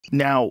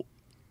Now,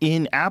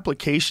 in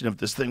application of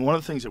this thing, one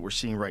of the things that we're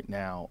seeing right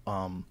now,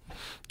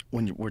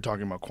 we're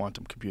talking about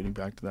quantum computing,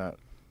 back to that,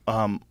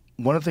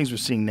 one of the things we're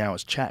seeing now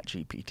is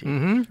ChatGPT.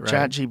 Mm-hmm, right.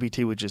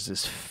 ChatGPT, which is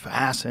this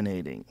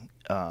fascinating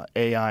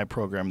AI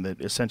program that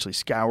essentially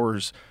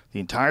scours the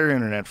entire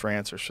internet for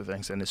answers for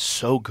things and is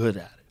so good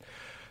at it.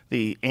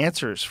 The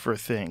answers for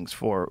things,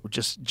 for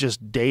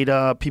just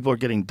data, people are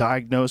getting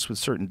diagnosed with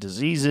certain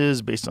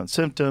diseases based on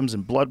symptoms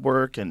and blood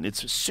work, and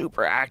it's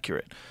super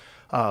accurate.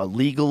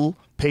 Legal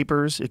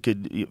papers, it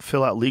could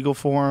fill out legal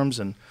forms,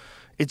 and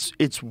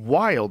it's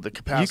wild, the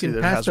capacity that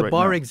it has right now. You can pass the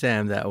bar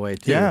exam that way,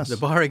 too. Yes. The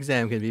bar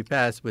exam can be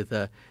passed with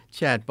a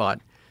chatbot.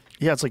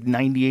 Yeah, it's like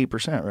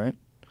 98%, right?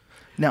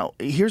 Now,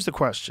 here's the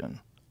question.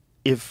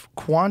 If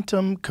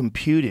quantum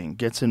computing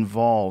gets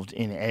involved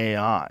in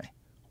AI,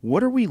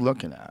 what are we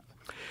looking at?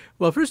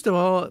 Well, first of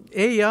all,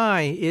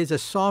 AI is a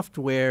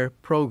software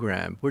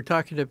program. We're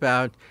talking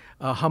about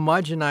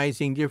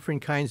homogenizing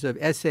different kinds of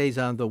essays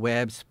on the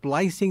web,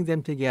 splicing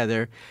them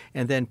together,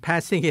 and then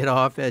passing it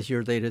off as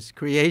your latest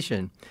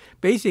creation.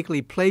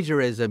 Basically,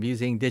 plagiarism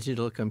using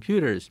digital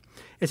computers.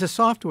 It's a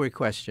software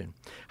question.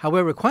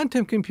 However,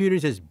 quantum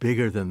computers is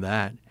bigger than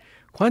that.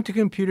 Quantum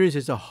computers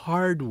is a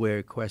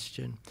hardware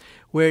question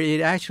where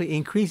it actually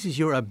increases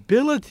your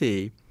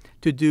ability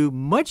to do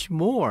much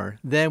more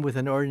than with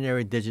an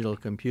ordinary digital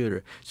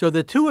computer. So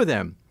the two of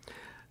them,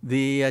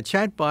 the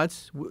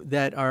chatbots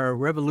that are a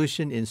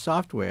revolution in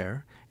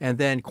software, and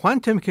then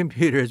quantum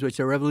computers, which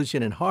are a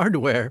revolution in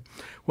hardware,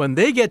 when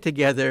they get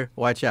together,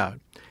 watch out.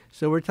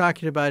 So we're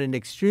talking about an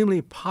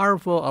extremely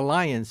powerful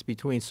alliance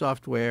between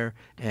software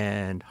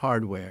and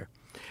hardware.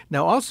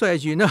 Now, also,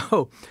 as you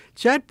know,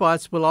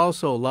 chatbots will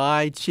also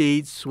lie,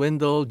 cheat,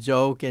 swindle,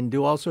 joke, and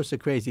do all sorts of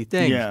crazy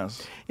things.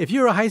 Yes. If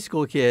you're a high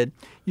school kid,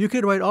 you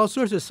could write all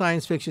sorts of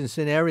science fiction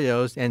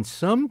scenarios, and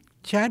some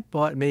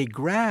chatbot may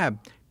grab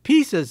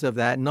pieces of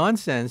that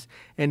nonsense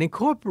and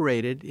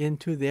incorporate it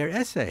into their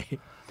essay.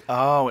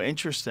 Oh,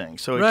 interesting.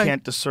 So it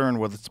can't discern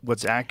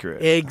what's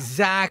accurate.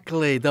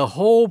 Exactly. The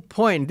whole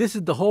point. This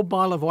is the whole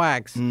ball of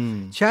wax.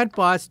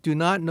 Chatbots do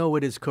not know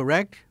what is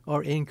correct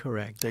or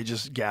incorrect. They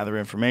just gather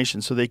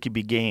information so they could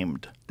be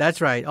gamed. That's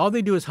right. All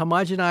they do is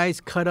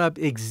homogenize, cut up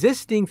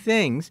existing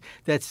things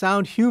that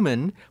sound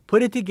human,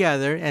 put it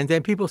together, and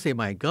then people say,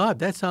 my God,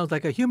 that sounds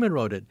like a human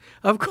wrote it.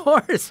 Of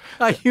course,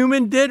 a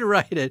human did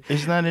write it.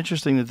 Isn't that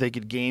interesting that they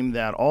could game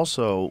that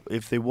also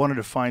if they wanted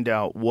to find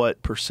out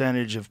what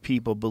percentage of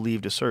people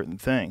believed a certain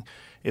thing?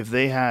 If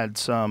they had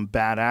some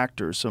bad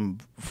actors, some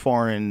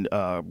foreign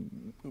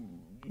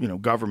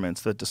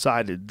governments that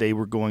decided they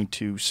were going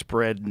to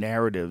spread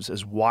narratives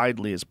as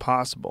widely as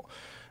possible,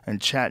 and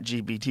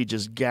ChatGPT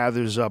just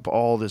gathers up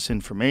all this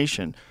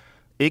information,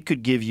 it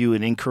could give you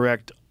an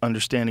incorrect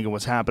understanding of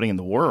what's happening in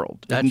the world.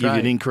 It can give you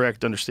an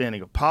incorrect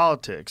understanding of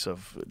politics,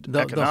 of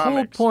economics. The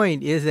whole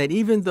point is that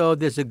even though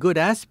there's a good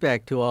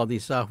aspect to all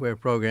these software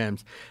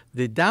programs,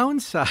 the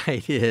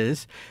downside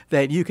is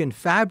that you can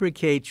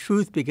fabricate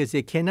truth because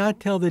it cannot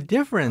tell the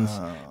difference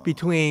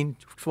between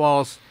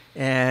false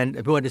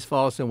and what is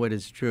false and what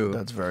is true.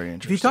 That's very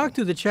interesting. If you talk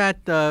to the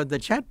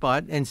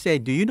chatbot and say,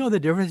 do you know the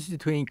difference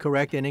between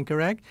correct and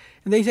incorrect?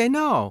 And they say,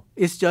 no,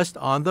 it's just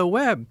on the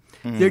web.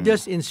 They're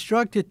just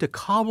instructed to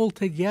cobble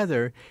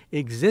together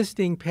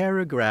existing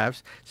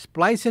paragraphs,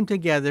 splice them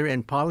together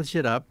and polish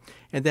it up,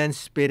 and then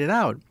spit it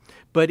out.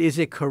 But is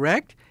it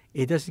correct?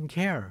 It doesn't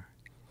care.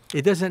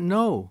 It doesn't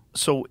know.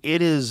 So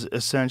it is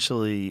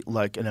essentially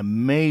like an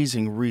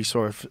amazing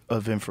resource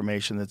of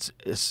information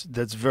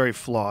that's very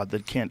flawed,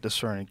 that can't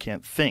discern and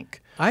can't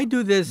think. I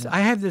do this. I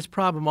have this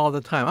problem all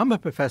the time. I'm a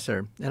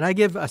professor, and I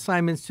give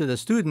assignments to the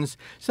students,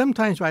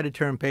 sometimes write a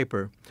term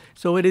paper.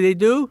 So what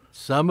do?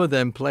 Some of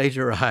them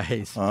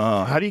plagiarize.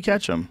 How do you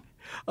catch them?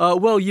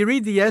 Well, you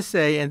read the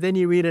essay, and then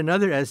you read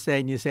another essay,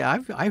 and you say,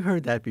 I've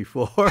heard that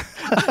before.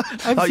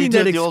 I've seen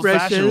that expression. The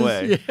old-fashioned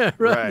way. Yeah,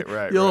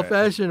 right. The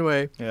old-fashioned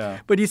way. Yeah.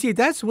 But you see,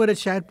 that's what a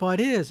chatbot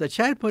is. A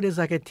chatbot is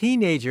like a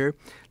teenager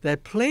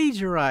that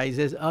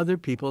plagiarizes other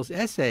people's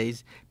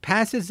essays,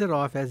 passes it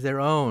off as their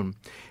own.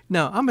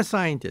 Now, I'm a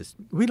scientist.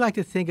 We like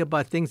to think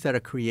about things that are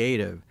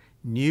creative,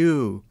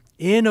 new,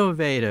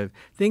 innovative,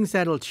 things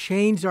that will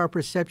change our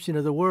perception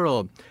of the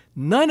world.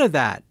 None of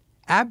that,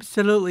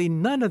 absolutely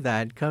none of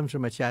that comes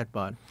from a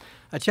chatbot.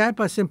 A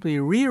chatbot simply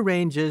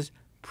rearranges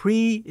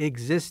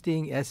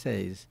pre-existing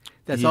essays.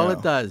 That's all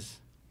it does.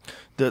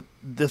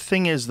 The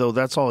thing is, though,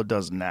 that's all it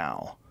does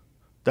now.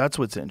 That's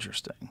what's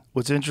interesting.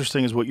 What's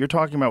interesting is what you're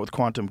talking about with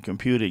quantum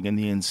computing and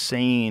the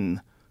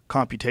insane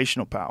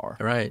computational power.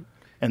 Right.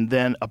 And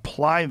then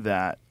apply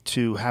that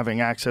to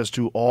having access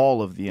to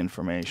all of the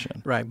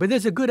information. Right. But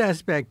there's a good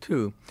aspect,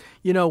 too.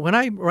 You know, when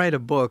I write a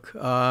book,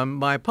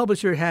 my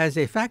publisher has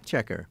a fact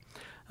checker.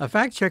 A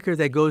fact checker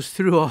that goes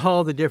through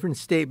all the different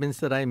statements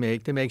that I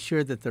make to make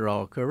sure that they're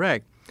all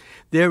correct.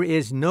 There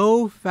is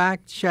no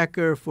fact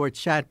checker for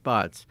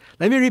chatbots.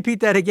 Let me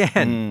repeat that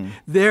again.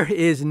 There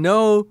is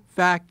no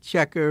fact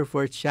checker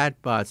for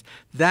chatbots.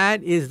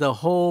 That is the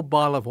whole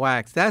ball of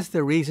wax. That's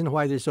the reason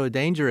why they're so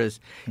dangerous.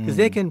 Because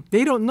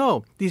they don't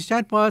know. These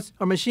chatbots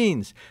are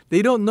machines.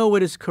 They don't know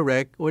what is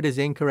correct, what is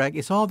incorrect.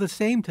 It's all the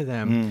same to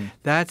them.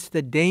 That's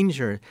the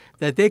danger,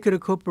 that they could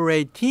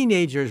incorporate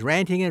teenagers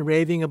ranting and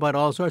raving about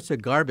all sorts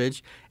of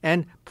garbage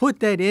and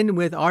put that in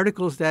with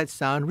articles that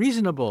sound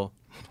reasonable.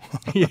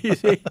 You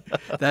see,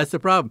 that's the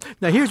problem.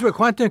 Now, here's where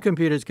quantum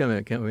computers come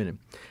in.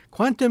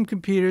 Quantum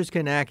computers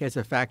can act as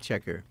a fact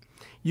checker.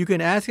 You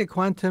can ask a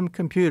quantum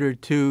computer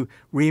to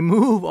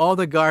remove all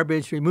the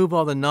garbage, remove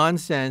all the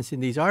nonsense in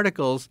these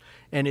articles,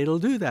 and it'll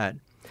do that.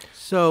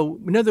 So,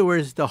 in other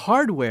words, the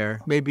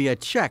hardware may be a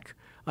check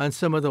on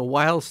some of the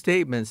wild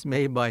statements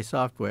made by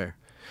software.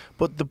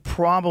 But the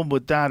problem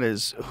with that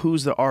is,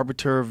 who's the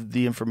arbiter of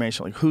the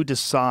information? Like, who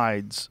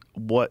decides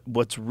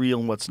what's real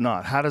and what's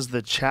not? How does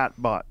the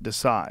chatbot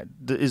decide?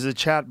 Is the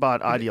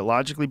chatbot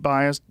ideologically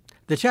biased?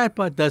 The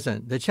chatbot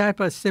doesn't. The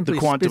chatbot simply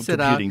spits it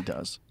out. The quantum computing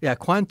does. Yeah,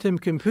 quantum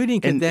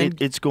computing can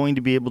it's going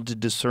to be able to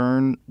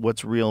discern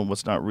what's real and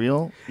what's not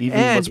real, even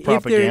what's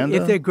propaganda.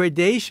 If there are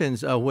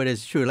gradations of what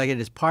is true, like it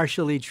is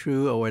partially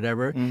true or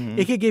whatever,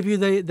 it could give you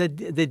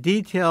the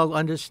detailed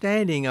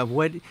understanding of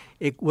what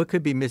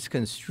could be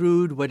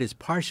misconstrued, what is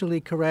partially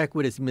correct,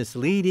 what is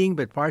misleading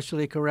but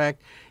partially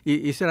correct.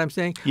 You see what I'm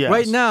saying? Yes.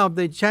 Right now,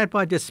 the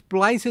chatbot just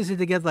splices it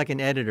together like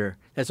an editor.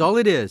 That's all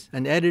it is,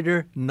 an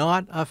editor,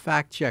 not a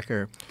fact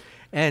checker,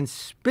 and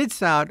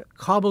spits out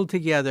cobbled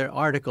together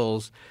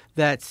articles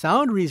that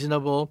sound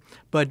reasonable,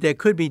 but there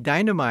could be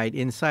dynamite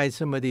inside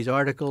some of these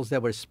articles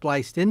that were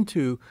spliced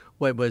into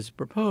what was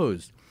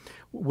proposed.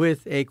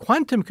 With a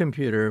quantum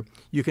computer,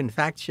 you can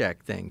fact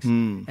check things.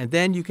 And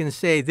then you can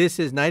say, this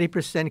is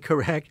 90%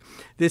 correct,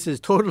 this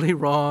is totally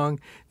wrong,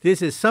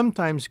 this is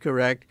sometimes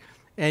correct,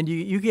 and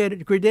you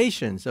get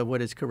gradations of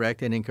what is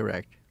correct and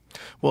incorrect.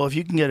 Well, if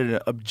you can get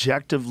an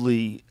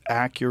objectively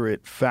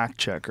accurate fact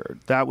checker,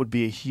 that would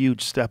be a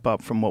huge step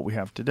up from what we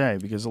have today,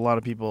 because a lot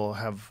of people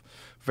have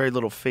very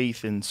little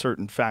faith in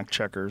certain fact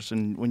checkers.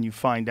 And when you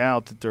find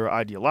out that they're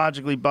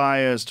ideologically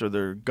biased or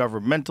they're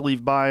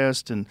governmentally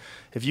biased, and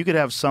if you could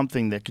have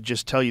something that could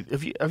just tell you,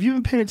 have you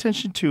been paying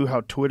attention to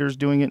how Twitter's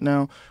doing it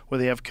now, where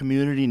they have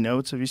community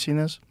notes? Have you seen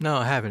this? No,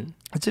 I haven't.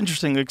 It's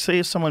interesting. Like, say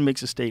if someone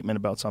makes a statement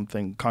about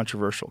something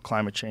controversial,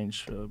 climate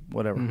change,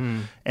 whatever,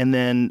 and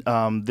then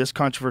this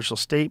controversial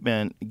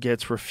statement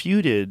gets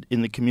refuted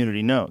in the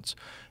community notes.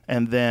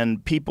 And then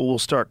people will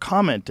start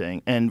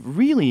commenting, and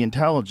really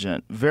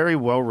intelligent, very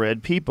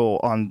well-read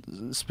people on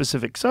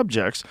specific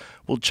subjects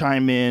will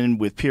chime in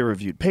with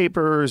peer-reviewed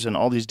papers and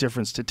all these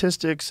different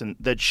statistics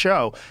that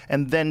show,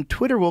 and then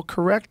Twitter will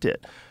correct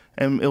it.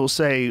 And it will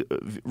say,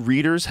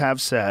 readers have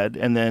said,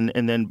 and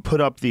then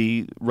put up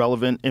the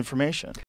relevant information.